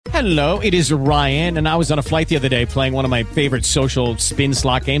Hello, it is Ryan, and I was on a flight the other day playing one of my favorite social spin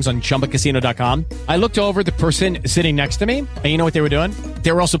slot games on ChumbaCasino.com. I looked over at the person sitting next to me, and you know what they were doing?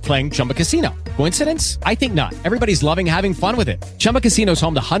 They were also playing Chumba Casino. Coincidence? I think not. Everybody's loving having fun with it. Chumba Casino is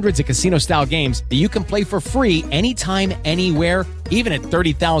home to hundreds of casino-style games that you can play for free anytime, anywhere, even at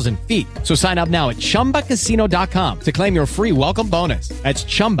 30,000 feet. So sign up now at ChumbaCasino.com to claim your free welcome bonus. That's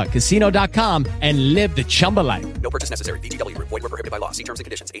ChumbaCasino.com and live the Chumba life. No purchase necessary. VGW. Void where prohibited by law. See terms and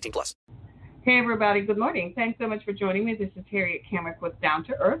conditions. 18+. Hey, everybody. Good morning. Thanks so much for joining me. This is Harriet Kamrick with Down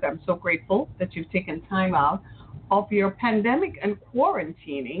to Earth. I'm so grateful that you've taken time out of your pandemic and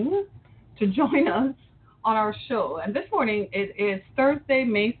quarantining to join us on our show. And this morning, it is Thursday,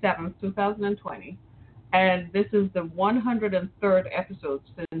 May 7th, 2020. And this is the 103rd episode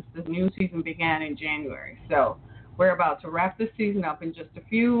since the new season began in January. So we're about to wrap this season up in just a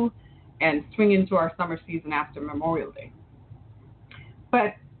few and swing into our summer season after Memorial Day.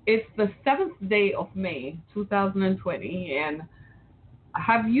 But it's the 7th day of May, 2020. And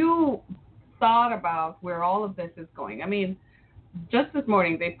have you thought about where all of this is going? I mean, just this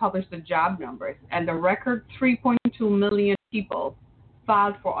morning, they published the job numbers, and the record 3.2 million people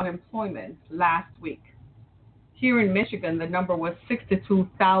filed for unemployment last week. Here in Michigan, the number was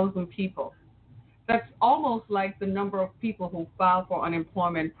 62,000 people. That's almost like the number of people who filed for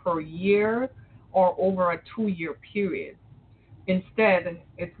unemployment per year or over a 2-year period. Instead,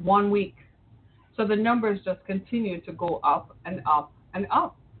 it's 1 week. So the numbers just continue to go up and up and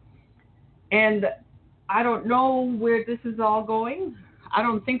up. And I don't know where this is all going. I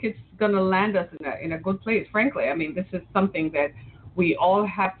don't think it's going to land us in a good place, frankly. I mean, this is something that we all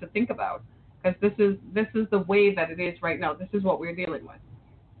have to think about, because this is the way that it is right now. This is what we're dealing with.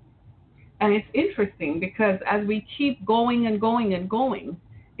 And it's interesting because as we keep going and going and going,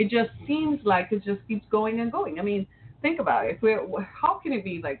 it just seems like it just keeps going and going. I mean, think about it. How can it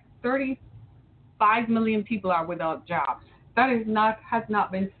be like 35 million people are without jobs? That has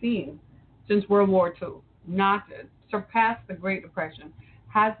not been seen since World War II. Not surpassed the Great Depression.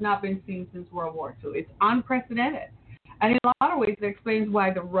 Has not been seen since World War II. It's unprecedented. And in a lot of ways, it explains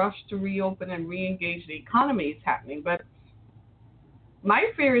why the rush to reopen and re-engage the economy is happening. But my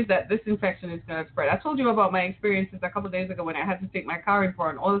fear is that this infection is going to spread. I told you about my experiences a couple of days ago when I had to take my car in for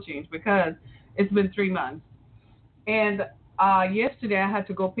an oil change because it's been 3 months. And yesterday I had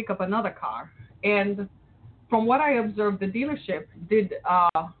to go pick up another car. And from what I observed, the dealership did,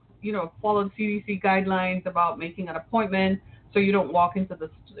 follow the CDC guidelines about making an appointment so you don't walk into the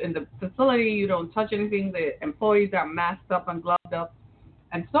facility, you don't touch anything. The employees are masked up and gloved up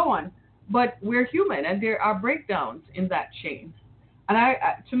and so on. But we're human, and there are breakdowns in that chain. And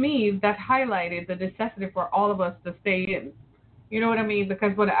to me, that highlighted the necessity for all of us to stay in. You know what I mean?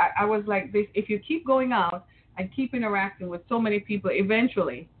 Because when I was like this, if you keep going out and keep interacting with so many people,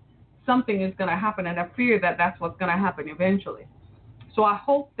 eventually something is going to happen. And I fear that that's what's going to happen eventually. So I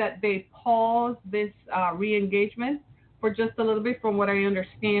hope that they pause this re-engagement for just a little bit. From what I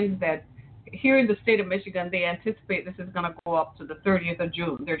understand, that here in the state of Michigan, they anticipate this is going to go up to the 30th of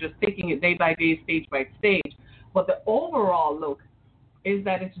June. They're just taking it day by day, stage by stage. But the overall look is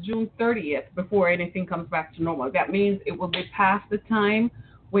that it's June 30th before anything comes back to normal. That means it will be past the time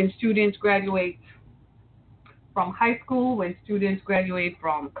when students graduate from high school, when students graduate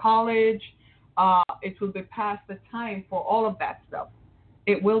from college. It will be past the time for all of that stuff.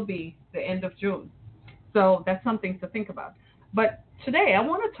 It will be the end of June. So that's something to think about. But today I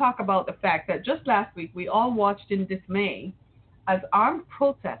want to talk about the fact that just last week we all watched in dismay as armed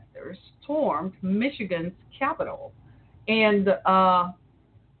protesters stormed Michigan's Capitol. And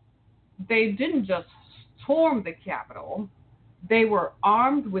they didn't just storm the Capitol. They were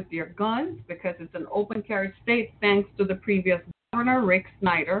armed with their guns because it's an open carry state, thanks to the previous governor, Rick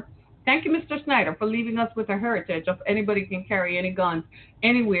Snyder. Thank you, Mr. Snyder, for leaving us with a heritage of anybody can carry any guns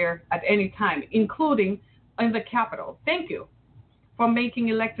anywhere at any time, including in the Capitol. Thank you for making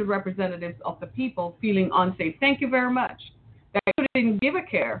elected representatives of the people feeling unsafe. Thank you very much. That you didn't give a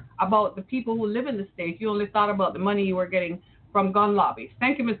care about the people who live in the state. You only thought about the money you were getting from gun lobbies.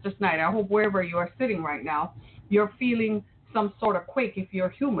 Thank you, Mr. Snyder. I hope wherever you are sitting right now, you're feeling some sort of quake if you're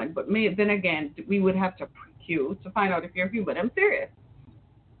human. But then again, we would have to prick you to find out if you're human. I'm serious.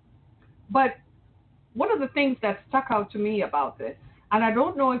 But one of the things that stuck out to me about this, and I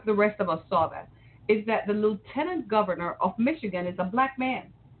don't know if the rest of us saw that, is that the lieutenant governor of Michigan is a black man.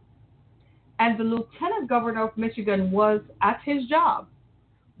 And the lieutenant governor of Michigan was at his job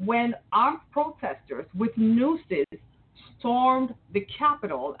when armed protesters with nooses stormed the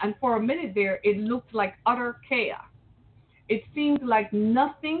Capitol. And for a minute there, it looked like utter chaos. It seemed like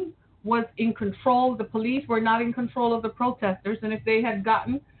nothing was in control. The police were not in control of the protesters. And if they had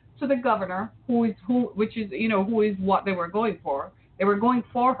gotten to the governor, which is, who is what they were going for. They were going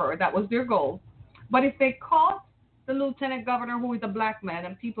for her. That was their goal. But if they caught the lieutenant governor, who is a black man,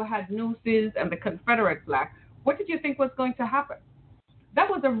 and people had nooses and the Confederate flag, what did you think was going to happen? That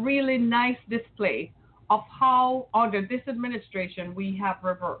was a really nice display of how, under this administration, we have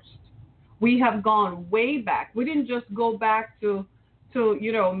reversed. We have gone way back. We didn't just go back to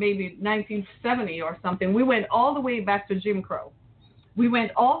maybe 1970 or something. We went all the way back to Jim Crow. We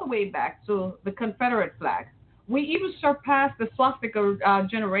went all the way back to the Confederate flag. We even surpassed the swastika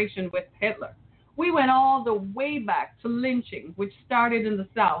generation with Hitler. We went all the way back to lynching, which started in the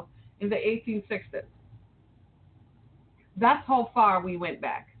South in the 1860s. That's how far we went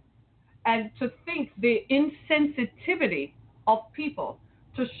back. And to think the insensitivity of people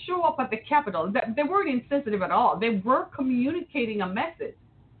to show up at the Capitol, they weren't insensitive at all. They were communicating a message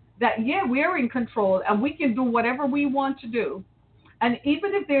that, yeah, we're in control and we can do whatever we want to do. And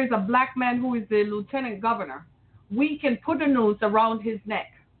even if there's a black man who is the lieutenant governor, we can put a noose around his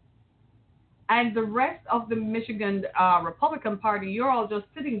neck. And the rest of the Michigan Republican Party, you're all just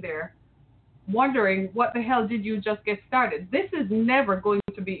sitting there wondering, what the hell did you just get started? This is never going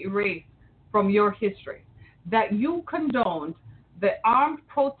to be erased from your history, that you condoned the armed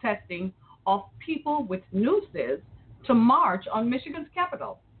protesting of people with nooses to march on Michigan's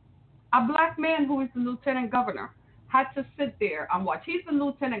Capitol. A black man who is the lieutenant governor had to sit there and watch. He's the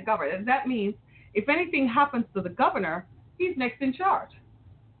lieutenant governor. That means if anything happens to the governor, he's next in charge.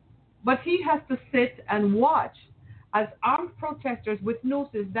 But he has to sit and watch as armed protesters with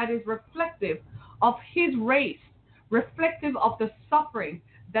nooses that is reflective of his race, reflective of the suffering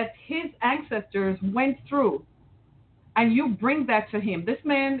that his ancestors went through. And you bring that to him. This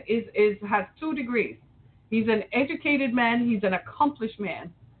man has 2 degrees. He's an educated man. He's an accomplished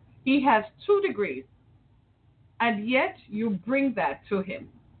man. He has 2 degrees. And yet you bring that to him.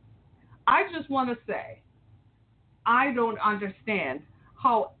 I just want to say, I don't understand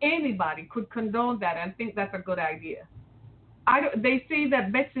how anybody could condone that and think that's a good idea. They say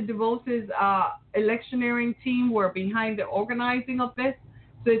that Betsy DeVos's electioneering team were behind the organizing of this.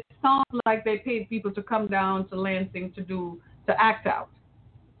 So it sounds like they paid people to come down to Lansing to act out.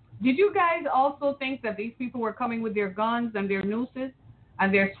 Did you guys also think that these people were coming with their guns and their nooses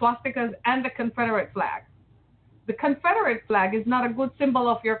and their swastikas and the Confederate flag? The Confederate flag is not a good symbol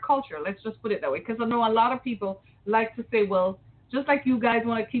of your culture. Let's just put it that way. Because I know a lot of people like to say, well, just like you guys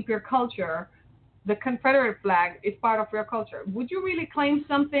want to keep your culture, the Confederate flag is part of your culture. Would you really claim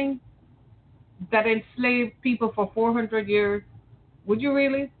something that enslaved people for 400 years? Would you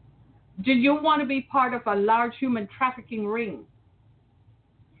really? Did you want to be part of a large human trafficking ring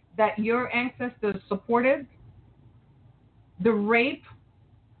that your ancestors supported? The rape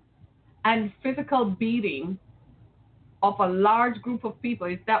and physical beating of a large group of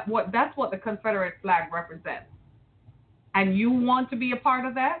people, that's what the Confederate flag represents. And you want to be a part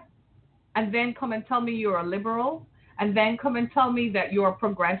of that? And then come and tell me you're a liberal? And then come and tell me that you're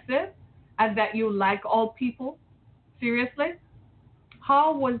progressive and that you like all people? Seriously?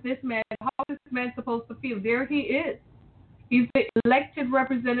 How is this man supposed to feel? There he is. He's the elected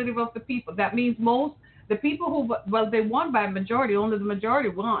representative of the people. That means the people they won by a majority, only the majority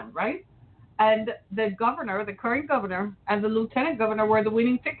won, right? And the governor, the current governor, and the lieutenant governor were the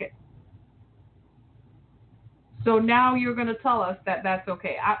winning ticket. So now you're going to tell us that that's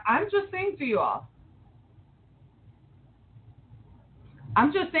okay. I'm just saying to you all.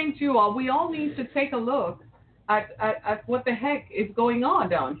 We all need to take a look at what the heck is going on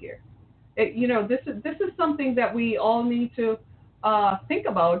down here. This is something that we all need to think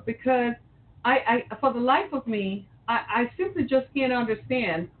about, because I for the life of me, I simply just can't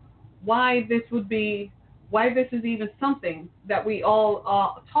understand why this is even something that we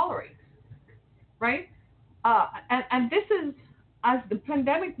all tolerate, right? And this is, as the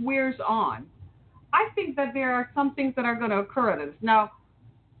pandemic wears on, I think that there are some things that are going to occur at this. Now,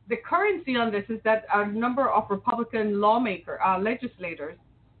 the currency on this is that a number of Republican legislators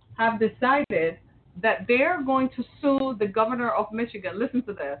have decided that they're going to sue the governor of Michigan. Listen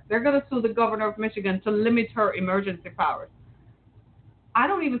to this. They're going to sue the governor of Michigan to limit her emergency powers. I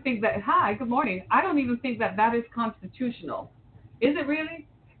don't even think that, hi, good morning. I don't even think that is constitutional. Is it really?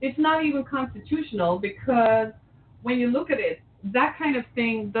 It's not even constitutional, because when you look at it, that kind of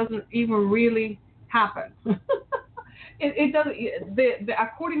thing doesn't even really happen. It doesn't.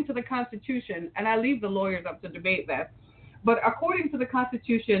 According to the Constitution, and I leave the lawyers up to debate that, but according to the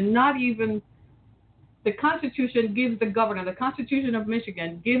Constitution, not even the Constitution gives the governor, the Constitution of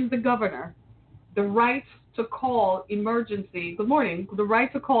Michigan gives the governor the right to call emergency. Good morning. The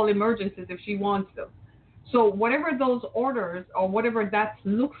right to call emergencies if she wants to. So whatever those orders or whatever that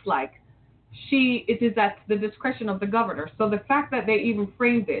looks like, it is at the discretion of the governor. So the fact that they even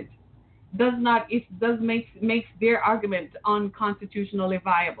framed it makes their argument unconstitutionally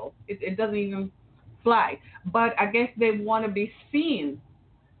viable. It doesn't even fly. But I guess they want to be seen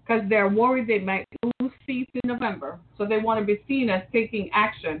because they're worried they might lose seats in November. So they want to be seen as taking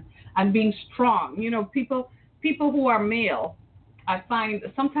action and being strong. You know, people who are male, I find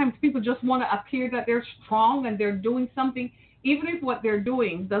sometimes people just want to appear that they're strong and they're doing something, even if what they're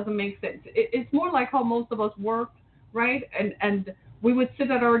doing doesn't make sense. It's more like how most of us work, right? And we would sit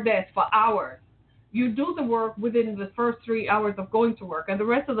at our desk for hours. You do the work within the first 3 hours of going to work, and the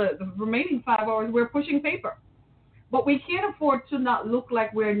rest of the remaining 5 hours, we're pushing paper. But we can't afford to not look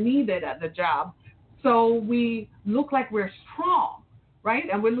like we're needed at the job, so we look like we're strong, right?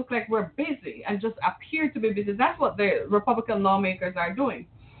 And we look like we're busy and just appear to be busy. That's what the Republican lawmakers are doing,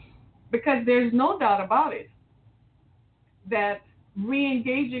 because there's no doubt about it that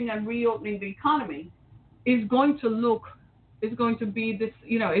re-engaging and reopening the economy is going to be this,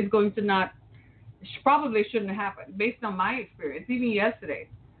 is going to not, probably shouldn't happen based on my experience. Even yesterday,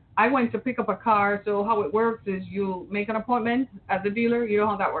 I went to pick up a car. So how it works is you make an appointment at the dealer. You know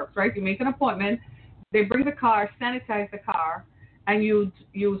how that works, right? You make an appointment. They bring the car, sanitize the car, and you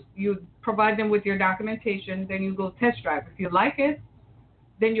provide them with your documentation. Then you go test drive. If you like it,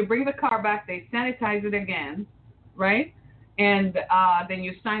 then you bring the car back. They sanitize it again, right? And then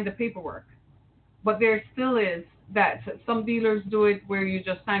you sign the paperwork. But there still is that some dealers do it where you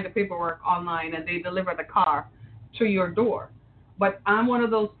just sign the paperwork online and they deliver the car to your door. But I'm one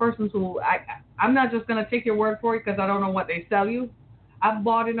of those persons who I'm not just going to take your word for it because I don't know what they sell you. I've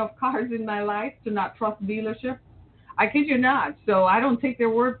bought enough cars in my life to not trust dealership. I kid you not. So I don't take their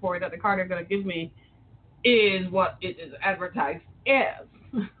word for it that the car they're going to give me is what it is advertised as,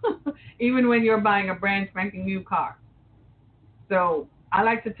 even when you're buying a brand spanking new car. So I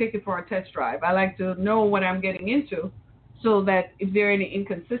like to take it for a test drive. I like to know what I'm getting into so that if there are any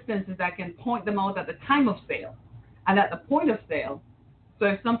inconsistencies, I can point them out at the time of sale and at the point of sale. So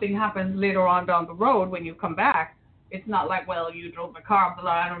if something happens later on down the road when you come back, it's not like, well, you drove the car,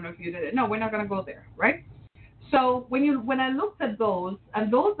 blah, I don't know if you did it. No, we're not going to go there, right? So when I looked at those,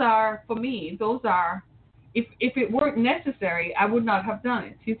 and those are, for me, if it weren't necessary, I would not have done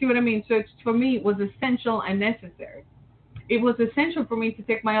it. You see what I mean? So for me, it was essential and necessary. It was essential for me to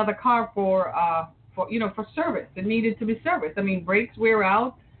take my other car for service. It needed to be serviced. I mean, brakes wear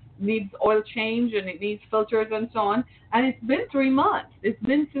out, needs oil change, and it needs filters and so on. And it's been 3 months. It's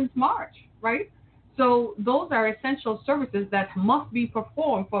been since March, right? So those are essential services that must be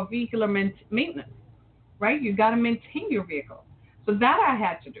performed for vehicular maintenance, right? You got to maintain your vehicle. So that I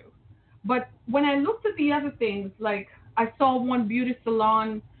had to do. But when I looked at the other things, like I saw one beauty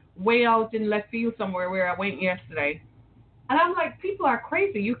salon way out in left field somewhere where I went yesterday. And I'm like, people are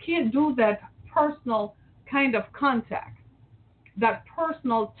crazy. You can't do that personal kind of contact, that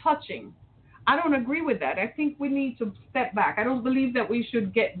personal touching. I don't agree with that. I think we need to step back. I don't believe that we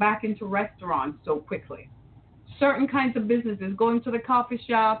should get back into restaurants so quickly. Certain kinds of businesses, going to the coffee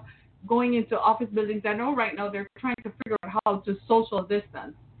shop, going into office buildings. I know right now they're trying to figure out how to social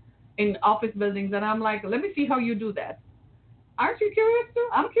distance in office buildings. And I'm like, let me see how you do that. Aren't you curious too?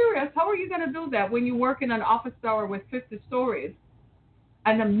 I'm curious. How are you going to do that when you work in an office tower with 50 stories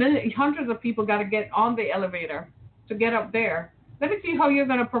and hundreds of people got to get on the elevator to get up there? Let me see how you're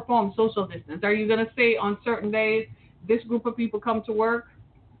going to perform social distance. Are you going to say on certain days this group of people come to work,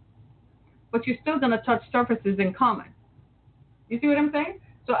 but you're still going to touch surfaces in common? You see what I'm saying?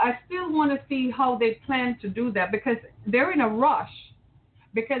 So I still want to see how they plan to do that, because they're in a rush,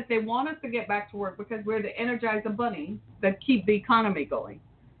 because they want us to get back to work, because we're the Energizer bunny that keep the economy going,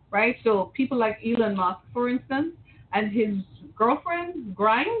 right? So people like Elon Musk, for instance, and his girlfriend,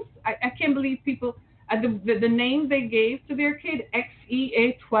 Grimes, I can't believe people, the name they gave to their kid,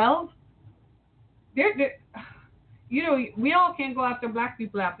 XEA12, we all can't go after black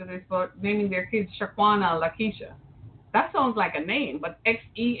people after this for naming their kids Shaquana Lakeisha. That sounds like a name, but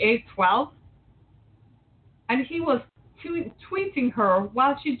XEA12? And he was tweeting her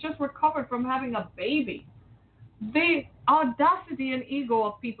while she just recovered from having a baby. The audacity and ego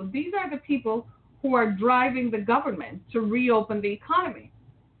of people. These are the people who are driving the government to reopen the economy.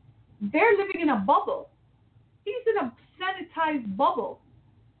 They're living in a bubble. He's in a sanitized bubble,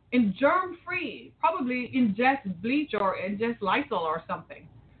 in germ-free, probably ingest bleach or ingest Lysol or something.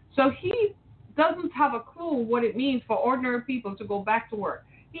 So he doesn't have a clue what it means for ordinary people to go back to work.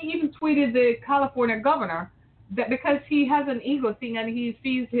 He even tweeted the California governor that because he has an ego thing and he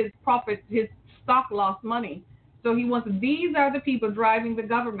sees his profit, his stock lost money. So these are the people driving the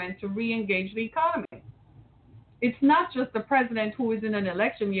government to re-engage the economy. It's not just the president who is in an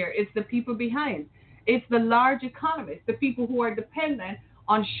election year. It's the people behind. It's the large economists, the people who are dependent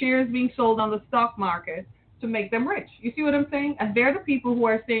on shares being sold on the stock market to make them rich. You see what I'm saying? And they're the people who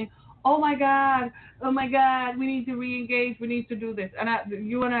are saying, oh my God, we need to re-engage, we need to do this. And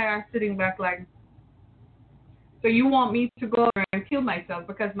you and I are sitting back like, so you want me to go there and kill myself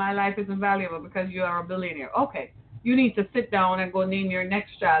because my life isn't valuable because you are a billionaire. Okay, you need to sit down and go name your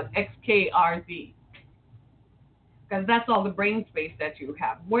next child XKRZ. Because that's all the brain space that you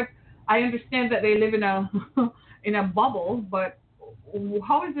have. I understand that they live in a in a bubble, but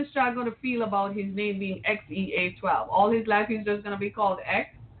how is this child going to feel about his name being XEA12? All his life he's just going to be called X.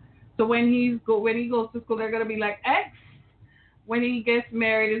 So when he goes to school, they're going to be like X. When he gets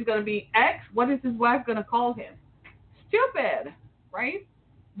married, it's going to be X. What is his wife going to call him? Stupid, right?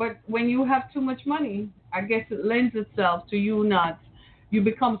 But when you have too much money, I guess it lends itself to you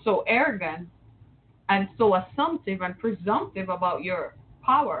become so arrogant and so assumptive and presumptive about your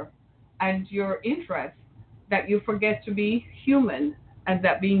power and your interests that you forget to be human and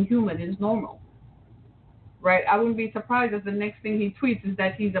that being human is normal, right? I wouldn't be surprised if the next thing he tweets is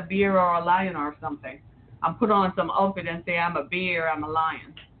that he's a bear or a lion or something. I'm put on some outfit and say I'm a bear, I'm a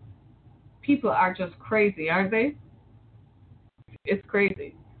lion. People are just crazy, aren't they? It's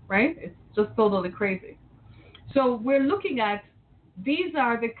crazy, right? It's just totally crazy. So we're looking at, these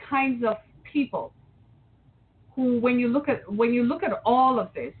are the kinds of people who, when you look at all of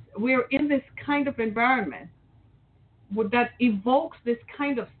this, we're in this kind of environment that evokes this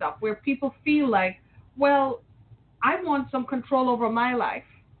kind of stuff where people feel like, well, I want some control over my life,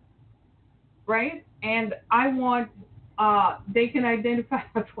 right? And I want, they can identify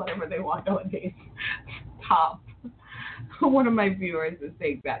with whatever they want nowadays. Stop. One of my viewers is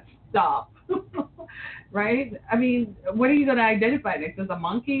saying that. Stop. Right? I mean, what are you going to identify next? As a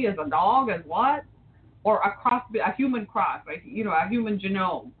monkey? As a dog? As what? Or a human cross, like, a human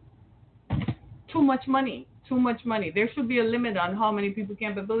genome. Too much money. There should be a limit on how many people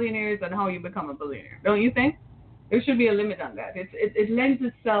can be billionaires and how you become a billionaire. Don't you think? There should be a limit on that. It lends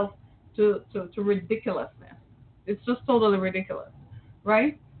itself to ridiculousness. It's just totally ridiculous,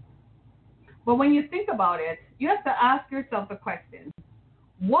 right? But when you think about it, you have to ask yourself the question,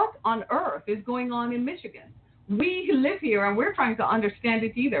 what on earth is going on in Michigan? We live here and we're trying to understand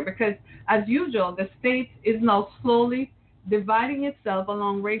it either because, as usual, the state is now slowly dividing itself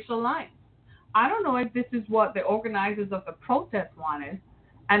along racial lines. I don't know if this is what the organizers of the protest wanted,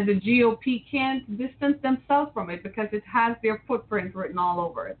 and the GOP can't distance themselves from it because it has their footprint written all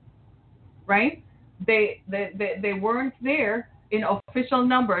over it, right? They weren't there in official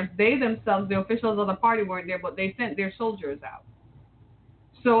numbers. They themselves, the officials of the party, weren't there, but they sent their soldiers out.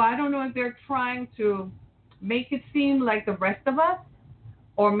 So I don't know if they're trying to make it seem like the rest of us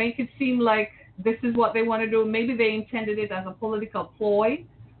or make it seem like this is what they want to do. Maybe they intended it as a political ploy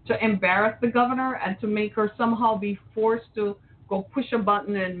to embarrass the governor and to make her somehow be forced to go push a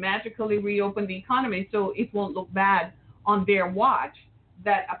button and magically reopen the economy so it won't look bad on their watch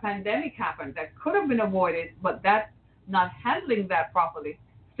that a pandemic happened that could have been avoided, but that not handling that properly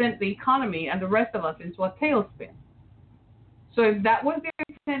sent the economy and the rest of us into a tailspin. So if that was their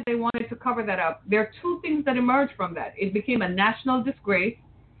intent, they wanted to cover that up. There are two things that emerged from that. It became a national disgrace.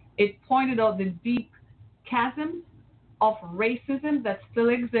 It pointed out the deep chasms of racism that still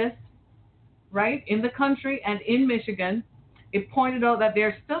exists, right, in the country and in Michigan. It pointed out that there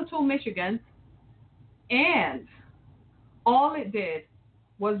are still two Michigans, and all it did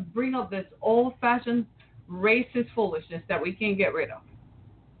was bring up this old-fashioned racist foolishness that we can't get rid of.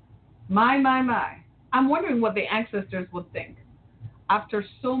 My. I'm wondering what the ancestors would think after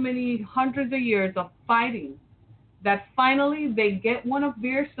so many hundreds of years of fighting that finally they get one of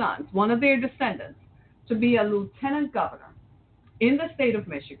their sons, one of their descendants, to be a lieutenant governor in the state of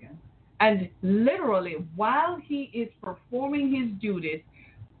Michigan. And literally, while he is performing his duties,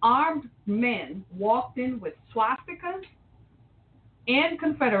 armed men walked in with swastikas and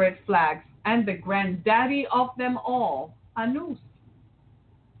Confederate flags, and the granddaddy of them all, a noose.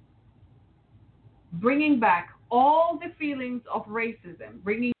 Bringing back all the feelings of racism,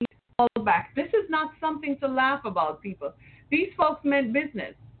 bringing it all back. This is not something to laugh about, people. These folks meant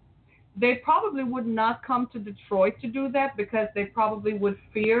business. They probably would not come to Detroit to do that because they probably would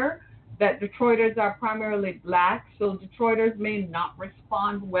fear that Detroiters are primarily black, so Detroiters may not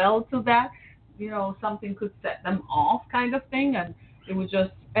respond well to that. Something could set them off kind of thing, and it would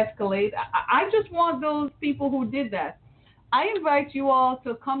just escalate. I just want those people who did that. I invite you all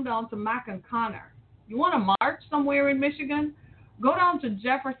to come down to Mack and Connor. You want to march somewhere in Michigan? Go down to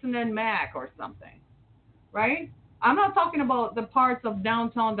Jefferson and Mack or something, right? I'm not talking about the parts of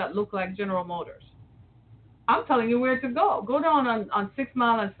downtown that look like General Motors. I'm telling you where to go. Go down on 6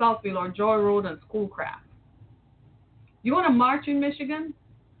 Mile and Southfield or Joy Road and Schoolcraft. You want to march in Michigan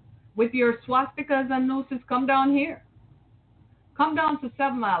with your swastikas and nooses? Come down here. Come down to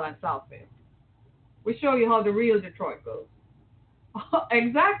 7 Mile and Southfield. We show you how the real Detroit goes.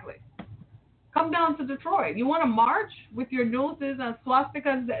 Exactly. Come down to Detroit. You want to march with your noses and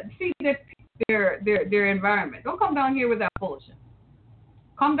swastikas? See their environment. Don't come down here with that bullshit.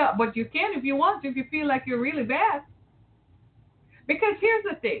 Come down, but you can if you want to, if you feel like you're really bad. Because here's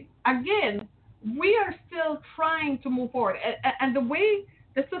the thing. Again, we are still trying to move forward. And the way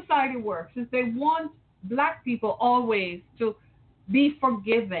the society works is they want black people always to be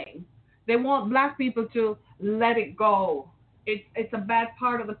forgiving. They want black people to let it go. It's a bad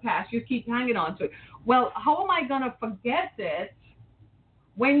part of the past. You keep hanging on to it. Well, how am I going to forget it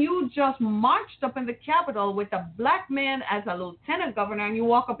when you just marched up in the Capitol with a black man as a lieutenant governor and you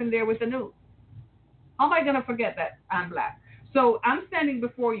walk up in there with the news? How am I going to forget that I'm black? So I'm standing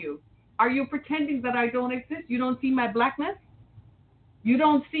before you. Are you pretending that I don't exist? You don't see my blackness? You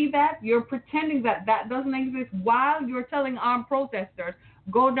don't see that? You're pretending that that doesn't exist while you're telling armed protesters,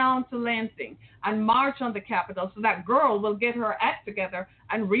 go down to Lansing and march on the Capitol so that girl will get her act together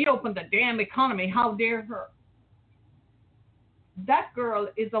and reopen the damn economy. How dare her? That girl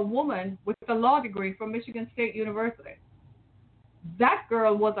is a woman with a law degree from Michigan State University. That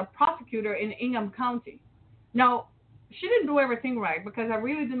girl was a prosecutor in Ingham County. Now, she didn't do everything right because I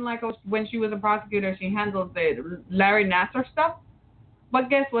really didn't like her when she was a prosecutor. She handled the Larry Nassar stuff. But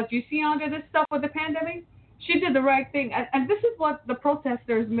guess what? You see under this stuff with the pandemic? She did the right thing. And this is what the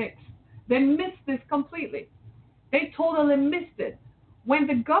protesters missed. They missed this completely. They totally missed it. When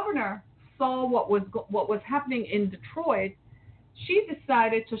the governor saw what was happening in Detroit, she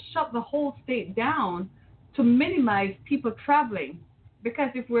decided to shut the whole state down to minimize people traveling. Because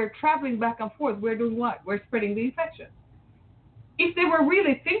if we're traveling back and forth, we're doing what? We're spreading the infection. If they were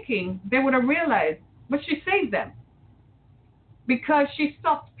really thinking, they would have realized, but she saved them. Because she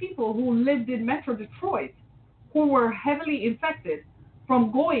stopped people who lived in Metro Detroit who were heavily infected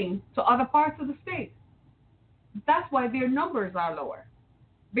from going to other parts of the state. That's why their numbers are lower.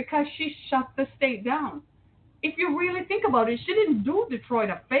 Because she shut the state down. If you really think about it, she didn't do Detroit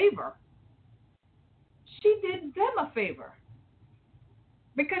a favor. She did them a favor.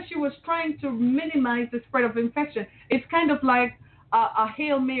 Because she was trying to minimize the spread of infection. It's kind of like a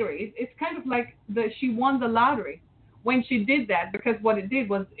Hail Mary. It's kind of like she won the lottery when she did that, because what it did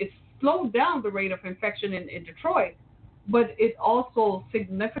was it slowed down the rate of infection in Detroit, but it also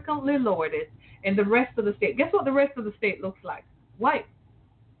significantly lowered it in the rest of the state. Guess what the rest of the state looks like? White.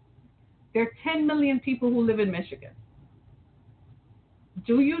 There are 10 million people who live in Michigan.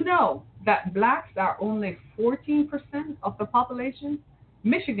 Do you know that blacks are only 14% of the population?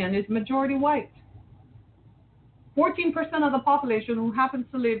 Michigan is majority white. 14% of the population who happens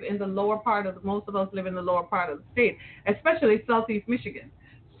to live in the lower part of most of us live in the lower part of the state, especially Southeast Michigan.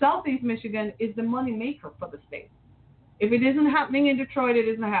 Southeast Michigan is the money maker for the state. If it isn't happening in Detroit, it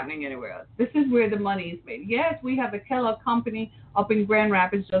isn't happening anywhere else. This is where the money is made. Yes, we have the Kellogg Company up in Grand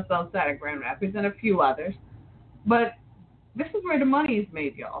Rapids, just outside of Grand Rapids, and a few others. But this is where the money is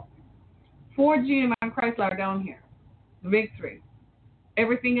made, y'all. Ford, GM, and Chrysler are down here. The big three.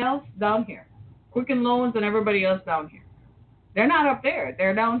 Everything else down here. Quicken Loans and everybody else down here. They're not up there.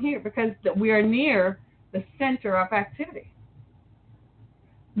 They're down here because we are near the center of activity.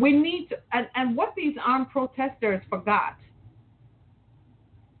 We need to, and what these armed protesters forgot,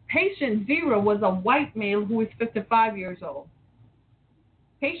 Patient Zero was a white male who is 55 years old.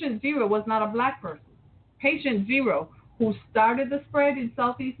 Patient Zero was not a black person. Patient Zero, who started the spread in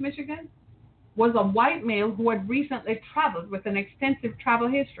Southeast Michigan, was a white male who had recently traveled with an extensive travel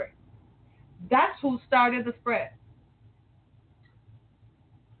history. That's who started the spread.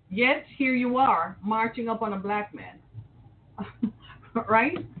 Yet, here you are, marching up on a black man.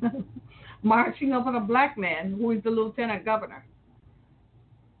 Right? Marching up on a black man who is the lieutenant governor.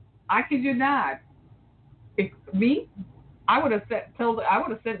 I kid you not. I would have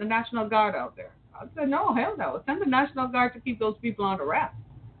sent the National Guard out there. I said, no, hell no. Send the National Guard to keep those people under wraps.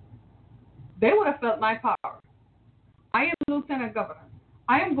 They would have felt my power. I am the lieutenant governor.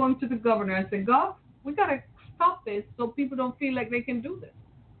 I am going to the governor and say, Gov, we got to stop this so people don't feel like they can do this.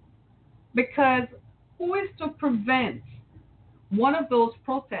 Because who is to prevent one of those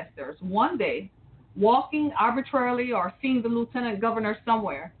protesters one day walking arbitrarily or seeing the lieutenant governor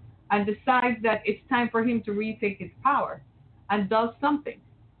somewhere and decides that it's time for him to retake his power and does something?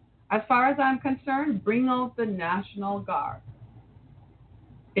 As far as I'm concerned, bring out the National Guard.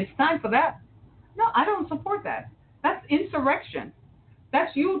 It's time for that. No, I don't support that. That's insurrection.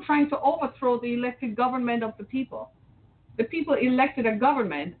 That's you trying to overthrow the elected government of the people. The people elected a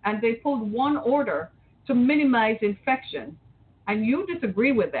government and they pulled one order to minimize infection. And you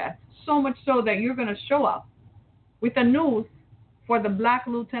disagree with that, so much so that you're going to show up with a noose for the black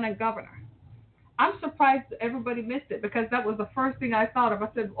lieutenant governor. I'm surprised everybody missed it because that was the first thing I thought of. I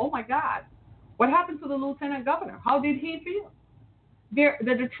said, oh my God, what happened to the lieutenant governor? How did he feel?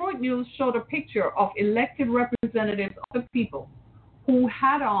 The Detroit News showed a picture of elected representatives of the people who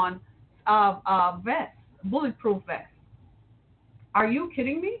had on vests, bulletproof vests. Are you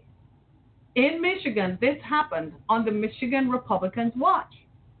kidding me? In Michigan, this happened on the Michigan Republicans' watch.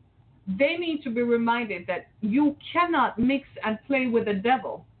 They need to be reminded that you cannot mix and play with the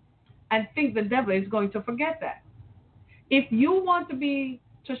devil and think the devil is going to forget that. If you want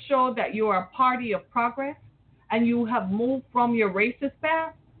to show that you are a party of progress and you have moved from your racist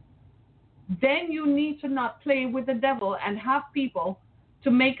path, then you need to not play with the devil and have people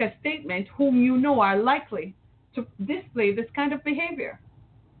to make a statement whom you know are likely to display this kind of behavior.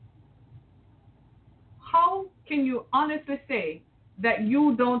 How can you honestly say that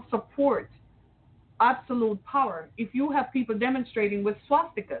you don't support absolute power if you have people demonstrating with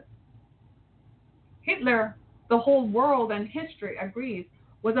swastikas? Hitler, the whole world and history agrees,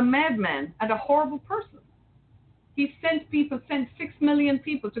 was a madman and a horrible person. He sent 6 million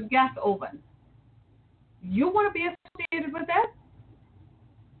people to gas ovens. You want to be associated with that?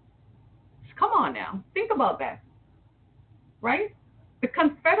 Come on now, think about that, right? The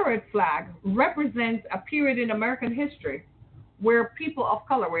Confederate flag represents a period in American history where people of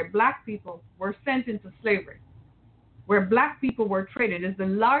color, where black people were sent into slavery, where black people were traded. It's the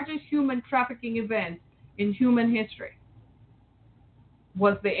largest human trafficking event in human history.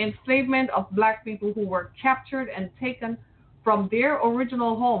 Was the enslavement of black people who were captured and taken from their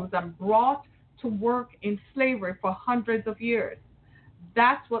original homes and brought to work in slavery for hundreds of years.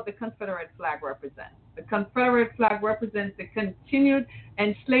 That's what the Confederate flag represents. The Confederate flag represents the continued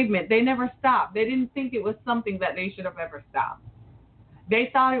enslavement. They never stopped. They didn't think it was something that they should have ever stopped. They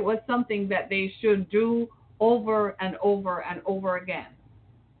thought it was something that they should do over and over and over again.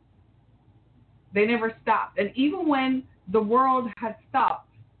 They never stopped. And even when the world had stopped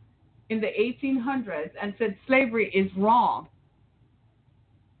in the 1800s and said slavery is wrong,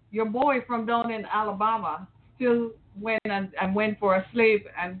 your boy from down in Alabama still went and went for a slave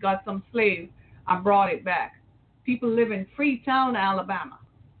and got some slaves and brought it back. People live in Freetown, Alabama,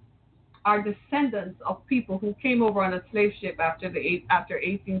 are descendants of people who came over on a slave ship after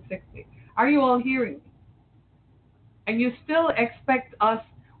 1860. Are you all hearing me? And you still expect us,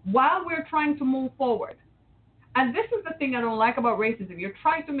 while we're trying to move forward, and this is the thing I don't like about racism. You're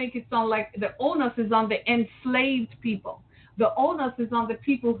trying to make it sound like the onus is on the enslaved people. The onus is on the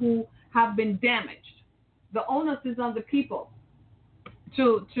people who have been damaged. The onus is on the people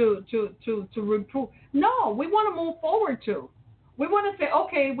to reprove. No, we want to move forward too. We want to say,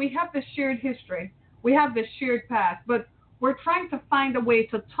 okay, we have this shared history, we have this shared past, but we're trying to find a way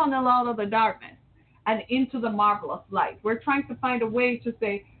to tunnel out of the darkness and into the marvelous light. We're trying to find a way to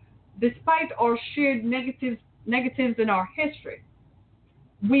say, despite our shared negatives in our history,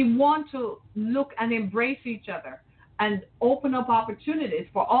 we want to look and embrace each other and open up opportunities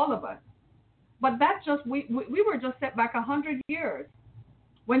for all of us. But that's just, we were just set back 100 years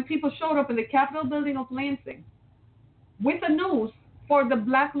when people showed up in the Capitol building of Lansing with a noose for the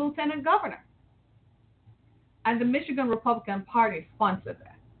black lieutenant governor. And the Michigan Republican Party sponsored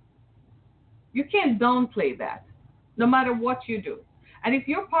that. You can't downplay that, no matter what you do. And if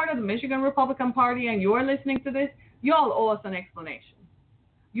you're part of the Michigan Republican Party and you're listening to this, you all owe us an explanation.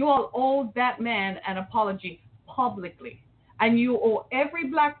 You all owe that man an apology publicly. And you owe every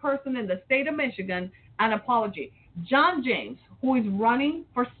black person in the state of Michigan an apology. John James, who is running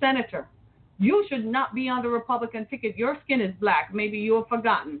for senator, you should not be on the Republican ticket. Your skin is black. Maybe you have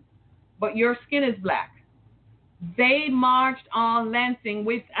forgotten, but your skin is black. They marched on Lansing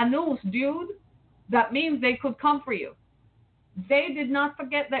with a noose, dude. That means they could come for you. They did not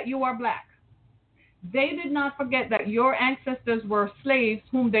forget that you are black. They did not forget that your ancestors were slaves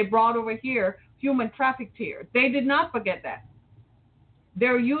whom they brought over here, human trafficked here. They did not forget that.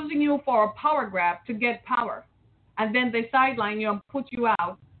 They're using you for a power grab to get power. And then they sideline you and put you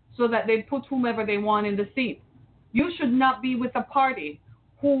out so that they put whomever they want in the seat. You should not be with a party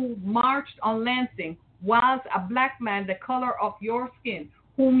who marched on Lansing whilst a black man the color of your skin,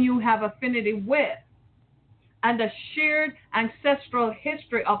 whom you have affinity with, and a shared ancestral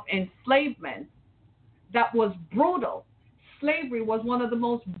history of enslavement that was brutal. Slavery was one of the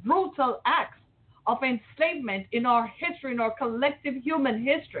most brutal acts of enslavement in our history, in our collective human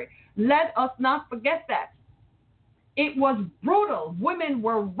history. Let us not forget that. It was brutal. Women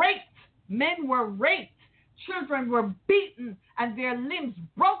were raped. Men were raped. Children were beaten and their limbs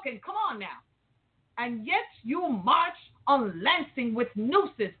broken. Come on now. And yet you march on Lansing with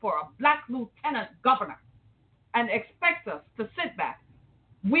nooses for a black lieutenant governor and expect us to sit back.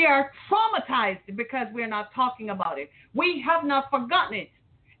 We are traumatized because we're not talking about it. We have not forgotten it.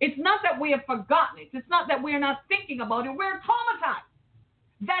 It's not that we have forgotten it. It's not that we're not thinking about it. We're traumatized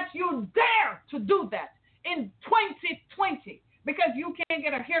that you dare to do that in 2020 because you can't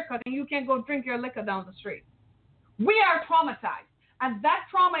get a haircut and you can't go drink your liquor down the street. We are traumatized, and that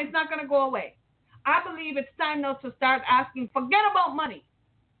trauma is not going to go away. I believe it's time now to start asking, forget about money.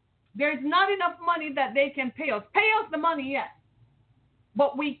 There's not enough money that they can pay us. Pay us the money, yes.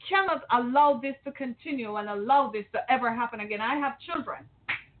 But we cannot allow this to continue and allow this to ever happen again. I have children.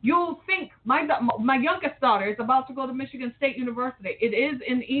 You think my youngest daughter is about to go to Michigan State University. It is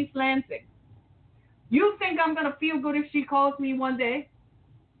in East Lansing. You think I'm going to feel good if she calls me one day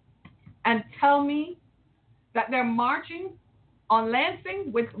and tell me that they're marching on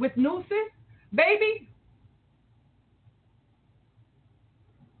Lansing with nooses? Baby.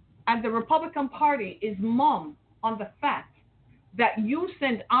 And the Republican Party is mum on the fact that you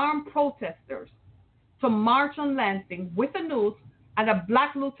sent armed protesters to march on Lansing with a noose and a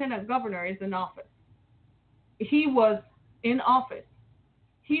black lieutenant governor is in office. He was in office.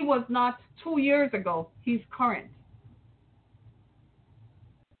 He was not 2 years ago. He's current.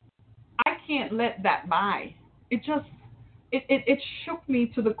 I can't let that by. It shook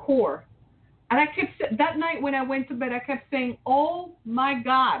me to the core. And I kept, that night when I went to bed, I kept saying, oh my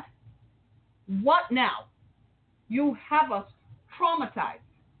God, what now? You have us traumatized.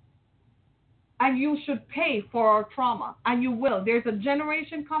 And you should pay for our trauma. And you will. There's a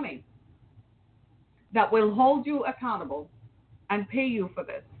generation coming that will hold you accountable and pay you for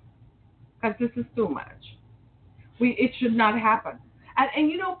this. Because this is too much. It should not happen.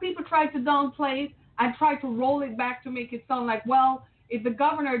 And you know, people try to downplay it and try to roll it back to make it sound like, well, if the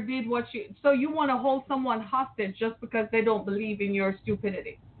governor did what so you want to hold someone hostage just because they don't believe in your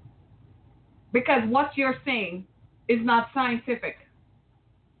stupidity. Because what you're saying is not scientific.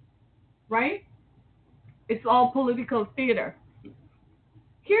 Right? It's all political theater.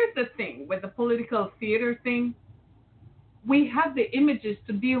 Here's the thing with the political theater thing. We have the images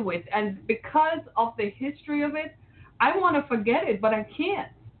to deal with, and because of the history of it, I want to forget it, but I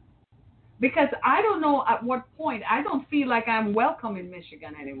can't. Because I don't know at what point, I don't feel like I'm welcome in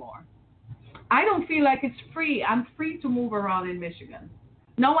Michigan anymore. I don't feel like it's free. I'm free to move around in Michigan.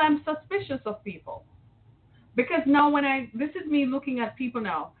 Now I'm suspicious of people. Because now this is me looking at people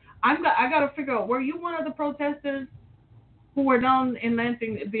now. I got to figure out, were you one of the protesters who were down in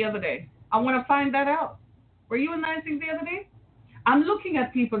Lansing the other day? I want to find that out. Were you in Lansing the other day? I'm looking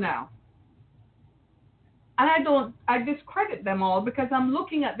at people now. And I discredit them all because I'm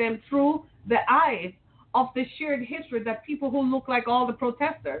looking at them through the eyes of the shared history that people who look like all the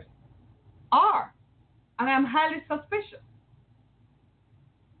protesters are. And I'm highly suspicious.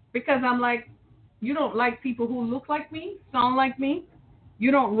 Because I'm like, you don't like people who look like me, sound like me?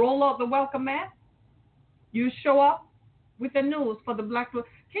 You don't roll out the welcome mat? You show up with the news for the black. Can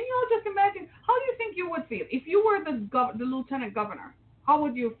you all just imagine? How do you think you would feel if you were the lieutenant governor? How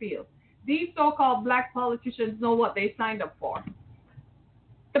would you feel? These so-called black politicians know what they signed up for.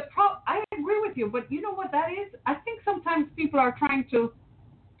 I agree with you, but you know what that is? I think sometimes people are trying to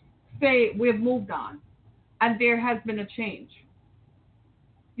say we've moved on and there has been a change.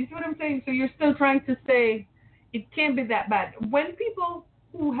 You see what I'm saying? So you're still trying to say it can't be that bad. When people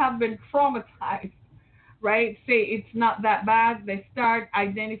who have been traumatized, right, say it's not that bad, they start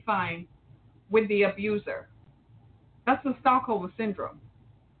identifying with the abuser. That's the Stockholm Syndrome.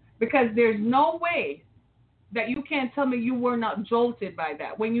 Because there's no way that you can't tell me you were not jolted by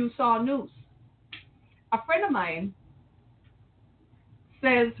that when you saw news. A friend of mine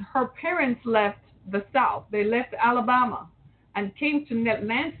says her parents left the South. They left Alabama and came to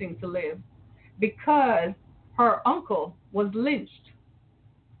Lansing to live because her uncle was lynched.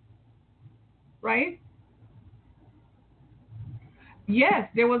 Right? Yes,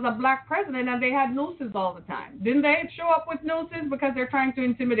 there was a black president and they had nooses all the time. Didn't they show up with nooses because they're trying to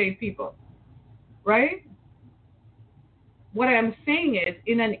intimidate people? Right? What I'm saying is,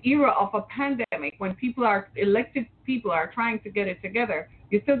 in an era of a pandemic, when elected people are trying to get it together,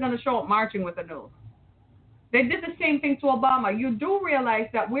 you're still going to show up marching with a noose. They did the same thing to Obama. You do realize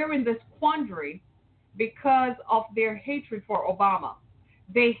that we're in this quandary because of their hatred for Obama.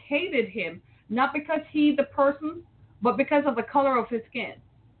 They hated him, not because he's the person, but because of the color of his skin.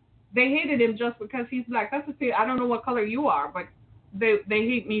 They hated him just because he's black. That's the thing. I don't know what color you are, but they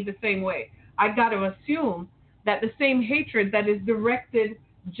hate me the same way. I got to assume that the same hatred that is directed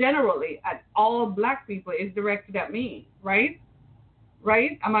generally at all black people is directed at me, right?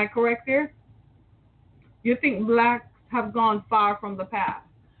 Right? Am I correct here? You think blacks have gone far from the past?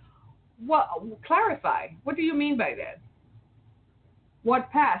 What? Clarify. What do you mean by that? What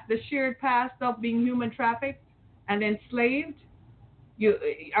past? The shared past of being human trafficked and enslaved? Is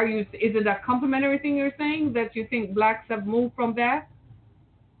it a complimentary thing you're saying that you think blacks have moved from that?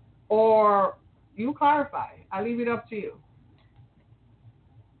 Or you clarify. I leave it up to you.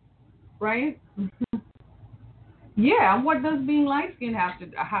 Right? Yeah, what does being light skinned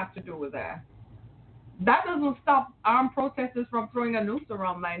have to do with that? That doesn't stop armed protesters from throwing a noose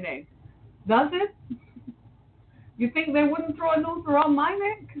around my neck. Does it? You think they wouldn't throw a noose around my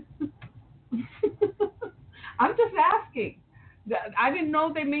neck? I'm just asking. I didn't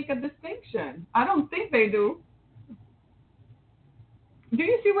know they make a distinction. I don't think they do. Do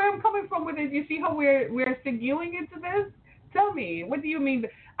you see where I'm coming from with it? You see how we're seguing into this? Tell me, what do you mean?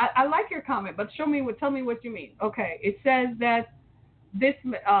 I like your comment, but tell me what you mean. Okay, it says that this,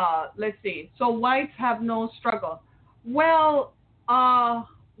 let's see. So whites have no struggle. Well,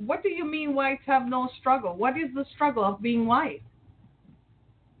 what do you mean whites have no struggle? What is the struggle of being white?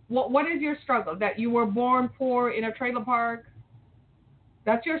 What is your struggle? That you were born poor in a trailer park?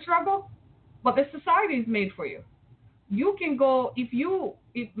 That's your struggle? But the society is made for you. You can go,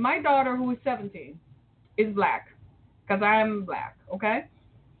 if my daughter who is 17 is black, because I'm black, okay?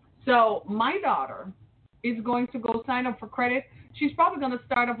 So my daughter is going to go sign up for credit. She's probably going to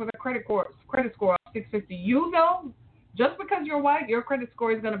start off with a credit score of 650. You know, just because you're white, your credit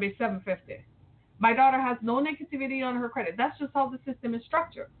score is going to be 750. My daughter has no negativity on her credit. That's just how the system is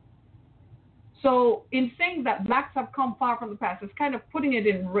structured. So in saying that blacks have come far from the past, it's kind of putting it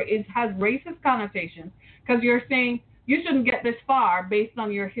has racist connotations because you're saying you shouldn't get this far based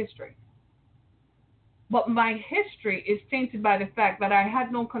on your history. But my history is tainted by the fact that I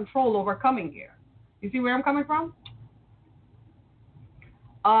had no control over coming here. You see where I'm coming from?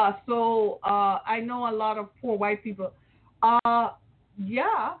 So I know a lot of poor white people.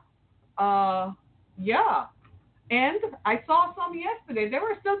 Yeah. And I saw some yesterday. They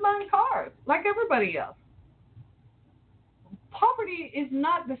were still buying cars like everybody else. Poverty is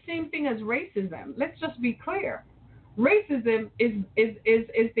not the same thing as racism. Let's just be clear. Racism is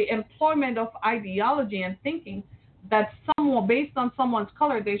the employment of ideology and thinking that someone, based on someone's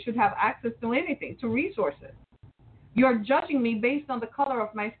color, they should have access to anything, to resources. You're judging me based on the color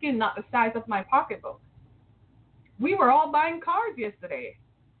of my skin, not the size of my pocketbook. We were all buying cars yesterday.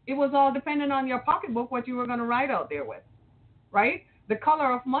 It was all dependent on your pocketbook, what you were going to ride out there with, right? The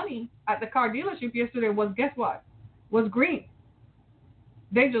color of money at the car dealership yesterday was, guess what? Was green.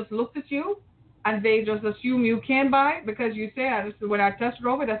 They just looked at you and they just assume you can buy it because you say, when I test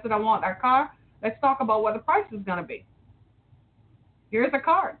drove it, I said, I want our car. Let's talk about what the price is going to be. Here's a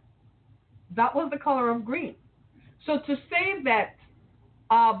card. That was the color of green. So to say that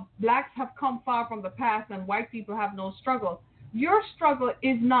blacks have come far from the past and white people have no struggle, your struggle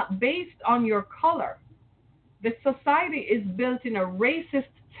is not based on your color. The society is built in a racist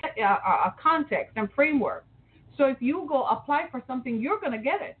context and framework. So if you go apply for something, you're going to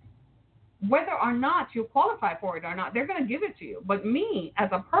get it. Whether or not you qualify for it or not, they're going to give it to you. But me, as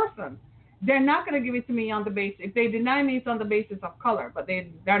a person, they're not going to give it to me on the basis. If they deny me, it's on the basis of color. But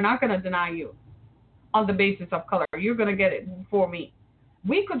they're not going to deny you on the basis of color. You're going to get it for me.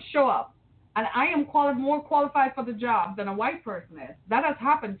 We could show up, and I am more qualified for the job than a white person is. That has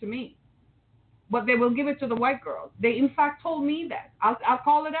happened to me. But they will give it to the white girls. They, in fact, told me that. I'll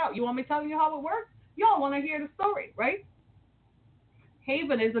call it out. You want me to tell you how it works? Y'all want to hear the story, right?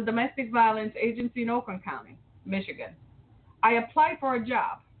 Haven is a domestic violence agency in Oakland County, Michigan. I applied for a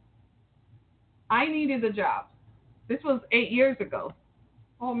job. I needed a job. This was 8 years ago.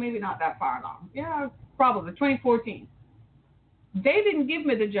 Oh, maybe not that far along. Yeah, probably 2014. They didn't give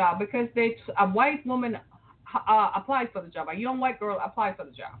me the job because a white woman applied for the job. A young white girl applied for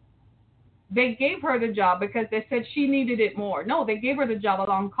the job. They gave her the job because they said she needed it more. No, they gave her the job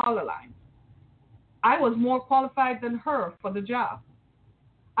along color lines. I was more qualified than her for the job.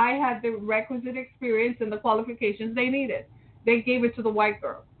 I had the requisite experience and the qualifications they needed. They gave it to the white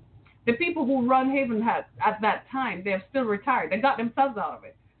girl. The people who run Haven at that time, they're still retired. They got themselves out of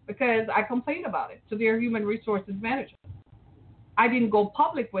it because I complained about it to their human resources manager. I didn't go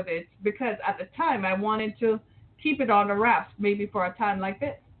public with it because at the time I wanted to keep it on the wraps maybe for a time like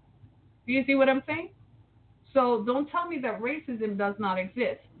this. Do you see what I'm saying? So don't tell me that racism does not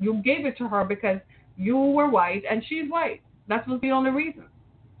exist. You gave it to her because you were white and she's white. That was the only reason.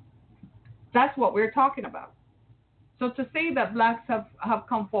 That's what we're talking about. So to say that blacks have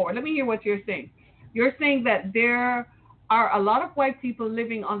come forward, let me hear what you're saying. You're saying that there are a lot of white people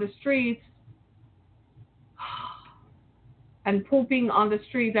living on the streets and pooping on the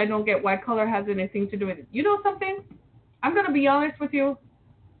streets. I don't get why color has anything to do with it. You know something? I'm going to be honest with you.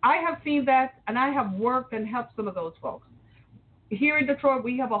 I have seen that, and I have worked and helped some of those folks. Here in Detroit,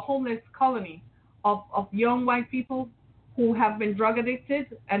 we have a homeless colony of young white people who have been drug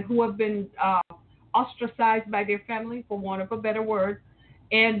addicted and who have been ostracized by their family, for want of a better word,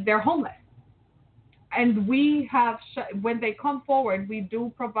 and they're homeless. And we have, when they come forward, we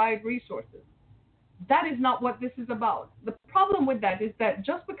do provide resources. That is not what this is about. The problem with that is that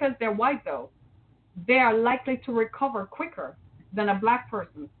just because they're white, though, they are likely to recover quicker than a black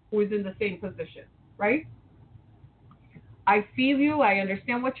person who is in the same position, right? I feel you. I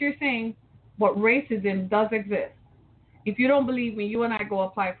understand what you're saying, but racism does exist. If you don't believe me, you and I go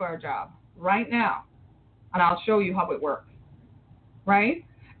apply for a job right now, and I'll show you how it works, right?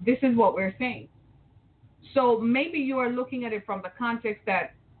 This is what we're saying. So maybe you are looking at it from the context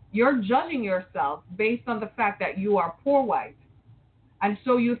that you're judging yourself based on the fact that you are poor white. And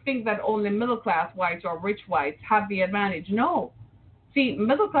so you think that only middle-class whites or rich whites have the advantage. No. See,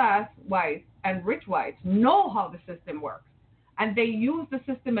 middle-class whites and rich whites know how the system works. And they use the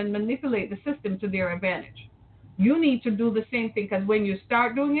system and manipulate the system to their advantage. You need to do the same thing, because when you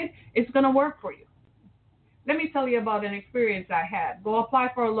start doing it, it's going to work for you. Let me tell you about an experience I had. Go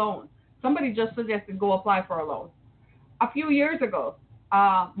apply for a loan. Somebody just suggested go apply for a loan. A few years ago,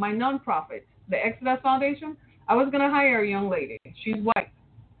 my nonprofit, the Exodus Foundation, I was going to hire a young lady. She's white.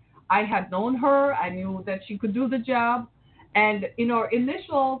 I had known her. I knew that she could do the job. And in our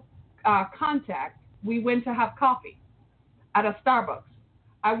initial contact, we went to have coffee at a Starbucks.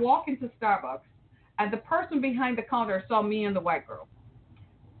 I walk into Starbucks, and the person behind the counter saw me and the white girl.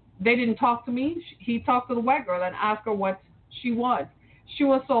 They didn't talk to me. He talked to the white girl and asked her what she was. She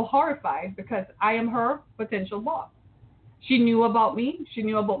was so horrified because I am her potential boss. She knew about me. She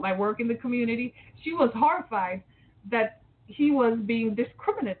knew about my work in the community. She was horrified that he was being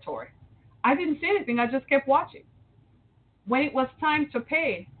discriminatory. I didn't say anything. I just kept watching. When it was time to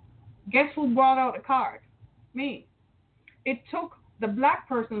pay, guess who brought out a card? Me. It took the black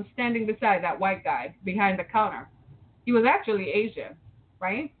person standing beside that white guy behind the counter. He was actually Asian,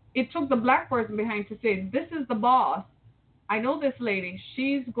 right? It took the black person behind to say, this is the boss. I know this lady.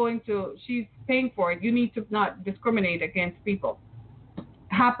 She's paying for it. You need to not discriminate against people.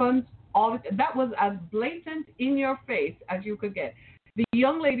 Happens all the time. That was as blatant in your face as you could get. The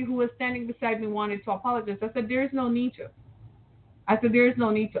young lady who was standing beside me wanted to apologize. I said, there is no need to. I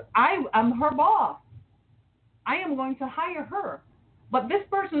am her boss. I am going to hire her. But this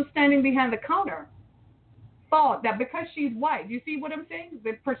person standing behind the counter thought that because she's white, you see what I'm saying?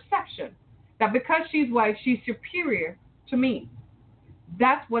 The perception that because she's white, she's superior to me.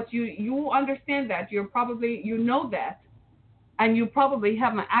 That's what you understand that. You know that, and you probably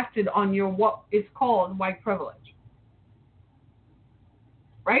haven't acted on your what is called white privilege.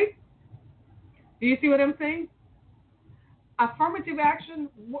 Right? Do you see what I'm saying? Affirmative action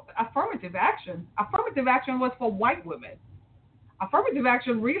was for white women. Affirmative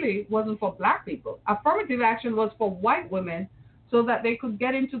action really wasn't for black people. Affirmative action was for white women so that they could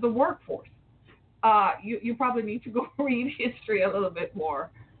get into the workforce. You probably need to go read history a little bit more,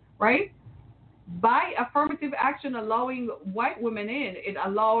 right? By affirmative action allowing white women in, it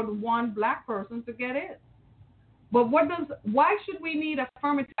allowed one black person to get in. But why should we need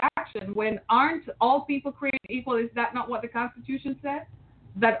affirmative action when aren't all people created equal? Is that not what the Constitution said?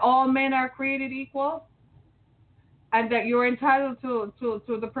 That all men are created equal? And that you're entitled to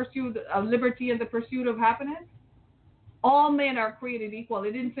the pursuit of liberty and the pursuit of happiness? All men are created equal.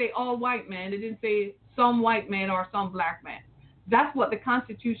 It didn't say all white men. It didn't say some white men or some black men. That's what the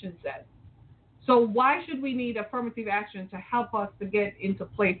Constitution said. So why should we need affirmative action to help us to get into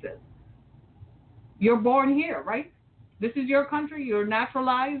places? You're born here, right? This is your country. You're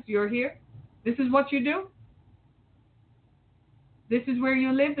naturalized. You're here. This is what you do. This is where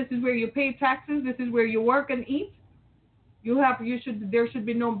you live. This is where you pay taxes. This is where you work and eat. There should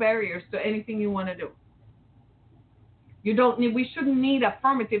be no barriers to anything you want to do. We shouldn't need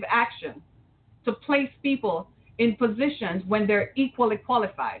affirmative action to place people in positions when they're equally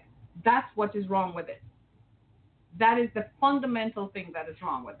qualified. That's what is wrong with it. That is the fundamental thing that is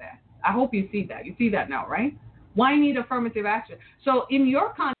wrong with that. I hope you see that. You see that now, right? Why need affirmative action? So in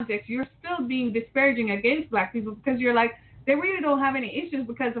your context, you're still being disparaging against black people because you're like, they really don't have any issues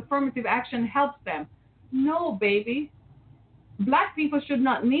because affirmative action helps them. No, baby. Black people should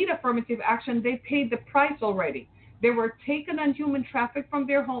not need affirmative action. They paid the price already. They were taken and human trafficked from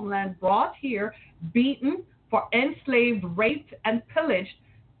their homeland, brought here, beaten, for enslaved, raped, and pillaged.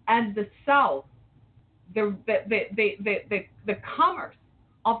 And the South the commerce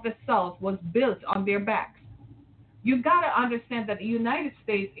of the South was built on their backs. You got to understand that the United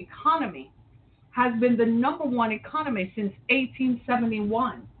States economy has been the number one economy since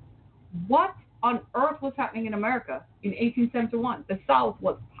 1871. What on earth was happening in America in 1871? The South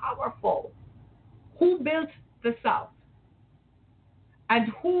was powerful. Who built the South?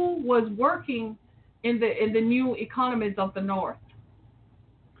 And who was working in the new economies of the North?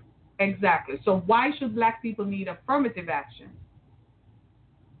 Exactly. So why should black people need affirmative action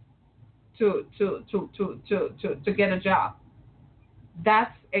to get a job?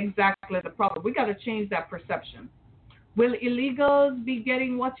 That's exactly the problem. We got to change that perception. Will illegals be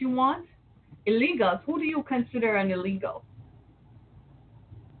getting what you want? Illegals, who do you consider an illegal?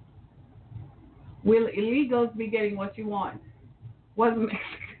 Will illegals be getting what you want? What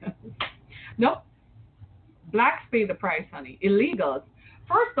Mexicans? Nope. Blacks pay the price, honey. Illegals.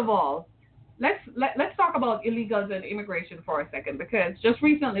 First of all, let's talk about illegals and immigration for a second, because just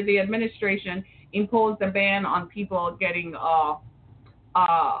recently the administration imposed a ban on people getting a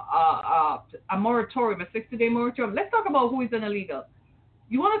moratorium, a 60-day moratorium. Let's talk about who is an illegal.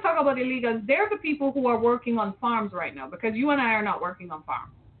 You want to talk about illegals? They're the people who are working on farms right now, because you and I are not working on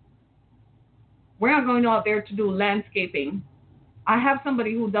farms. We're not going out there to do landscaping. I have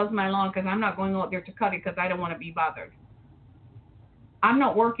somebody who does my lawn because I'm not going out there to cut it because I don't want to be bothered. I'm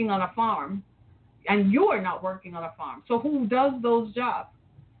not working on a farm, and you are not working on a farm. So who does those jobs?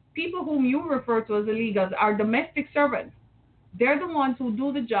 People whom you refer to as illegals are domestic servants. They're the ones who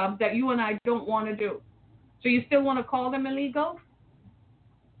do the jobs that you and I don't want to do. So you still want to call them illegal?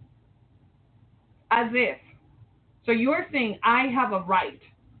 As if. So you're saying I have a right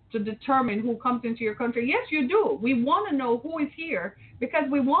to determine who comes into your country? Yes, you do. We want to know who is here because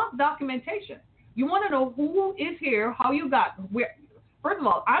we want documentation. You want to know who is here, how you got where. First of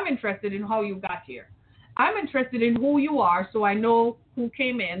all, I'm interested in how you got here. I'm interested in who you are so I know who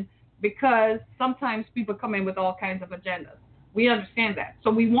came in, because sometimes people come in with all kinds of agendas. We understand that.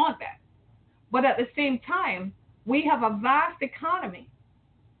 So we want that. But at the same time, we have a vast economy.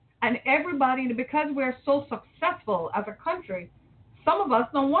 And everybody, because we're so successful as a country, some of us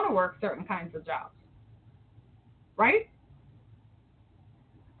don't want to work certain kinds of jobs. Right?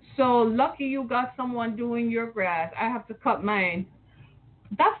 So lucky you got someone doing your grass. I have to cut mine.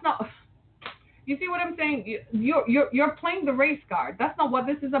 That's not, you see what I'm saying? You're playing the race card. That's not what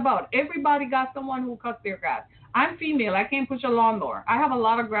this is about. Everybody got someone who cuts their grass. I'm female. I can't push a lawnmower. I have a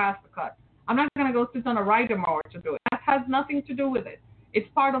lot of grass to cut. I'm not going to go sit on a rider mower to do it. That has nothing to do with it. It's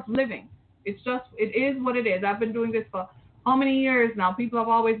part of living. It's just, it is what it is. I've been doing this for how many years now? People have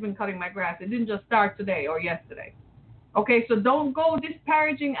always been cutting my grass. It didn't just start today or yesterday. Okay, so don't go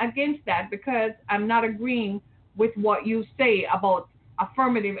disparaging against that because I'm not agreeing with what you say about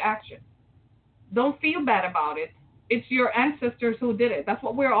affirmative action. Don't feel bad about it. It's your ancestors who did it. That's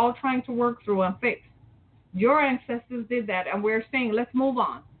what we're all trying to work through and fix. Your ancestors did that, and we're saying let's move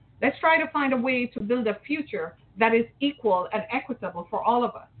on. Let's try to find a way to build a future that is equal and equitable for all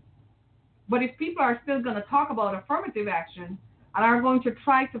of us. But if people are still going to talk about affirmative action and are going to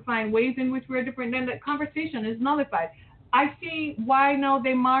try to find ways in which we're different, then the conversation is nullified. I see why now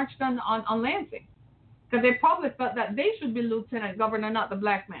they marched on Lansing. Because they probably felt that they should be lieutenant governor, not the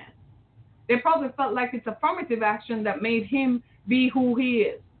black man. They probably felt like it's affirmative action that made him be who he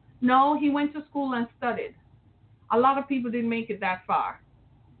is. No, he went to school and studied. A lot of people didn't make it that far,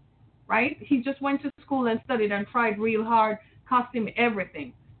 right? He just went to school and studied and tried real hard, cost him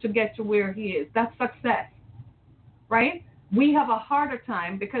everything to get to where he is. That's success, right? We have a harder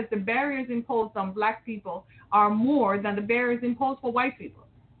time because the barriers imposed on black people are more than the barriers imposed for white people.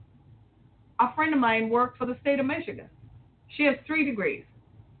 A friend of mine worked for the state of Michigan. She has 3 degrees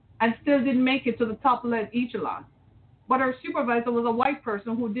and still didn't make it to the top echelon. But her supervisor was a white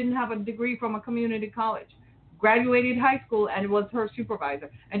person who didn't have a degree from a community college, graduated high school, and was her supervisor.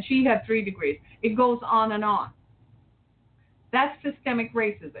 And she had 3 degrees. It goes on and on. That's systemic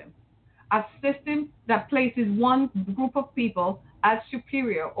racism, a system that places one group of people as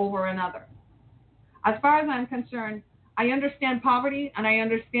superior over another. As far as I'm concerned, I understand poverty and I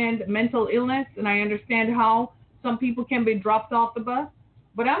understand mental illness and I understand how some people can be dropped off the bus.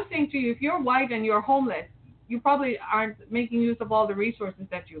 But I'm saying to you, if you're white and you're homeless, you probably aren't making use of all the resources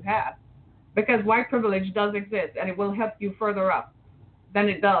that you have, because white privilege does exist and it will help you further up than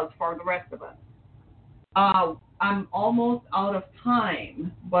it does for the rest of us. I'm almost out of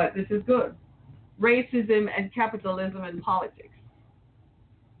time, but this is good. Racism and capitalism and politics.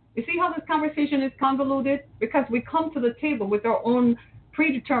 You see how this conversation is convoluted? Because we come to the table with our own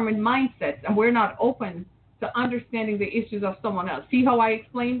predetermined mindsets and we're not open to understanding the issues of someone else. See how I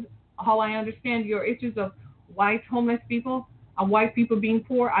explained how I understand your issues of white homeless people and white people being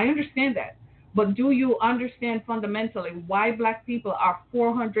poor. I understand that. But do you understand fundamentally why black people are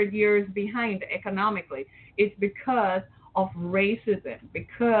 400 years behind economically? It's because of racism,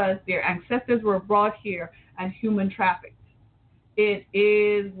 because their ancestors were brought here and human trafficked. It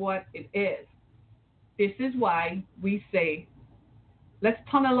is what it is. This is why we say, let's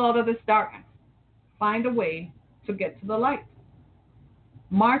tunnel out of this darkness, find a way to get to the light.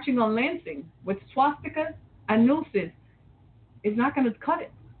 Marching on Lansing with swastikas and nooses is not going to cut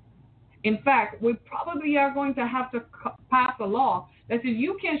it. In fact, we probably are going to have to pass a law that says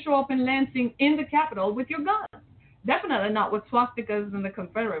you can't show up in Lansing in the Capitol with your guns. Definitely not with swastikas and the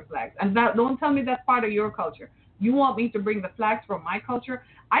Confederate flags. And that, don't tell me that's part of your culture. You want me to bring the flags from my culture?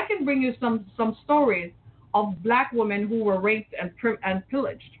 I can bring you some stories of black women who were raped and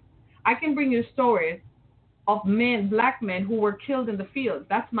pillaged. I can bring you stories of black men who were killed in the fields.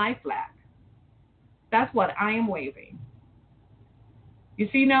 That's my flag. That's what I am waving. You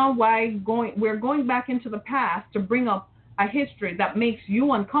see now why we're going back into the past to bring up a history that makes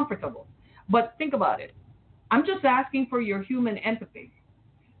you uncomfortable. But think about it. I'm just asking for your human empathy.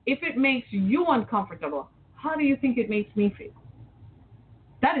 If it makes you uncomfortable, how do you think it makes me feel?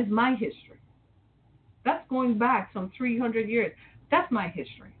 That is my history. That's going back some 300 years. That's my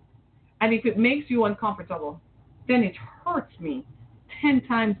history. And if it makes you uncomfortable, then it hurts me 10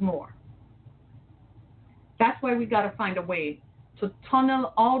 times more. That's why we got to find a way to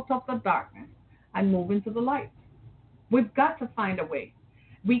tunnel out of the darkness and move into the light. We've got to find a way.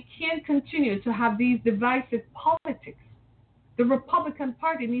 We can't continue to have these divisive politics. The Republican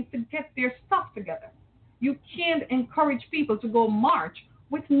Party needs to get their stuff together. You can't encourage people to go march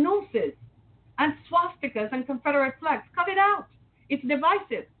with nooses and swastikas and Confederate flags. Cut it out. It's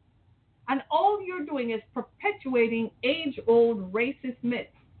divisive. And all you're doing is perpetuating age-old racist myths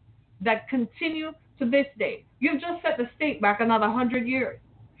that continue to this day. You've just set the state back another 100 years.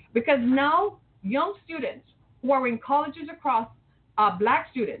 Because now young students who are in colleges across, black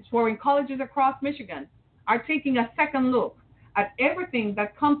students who are in colleges across Michigan are taking a second look at everything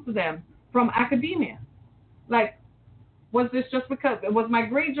that comes to them from academia. Like, was my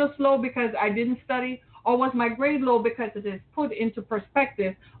grade just low because I didn't study? Or was my grade low because it is put into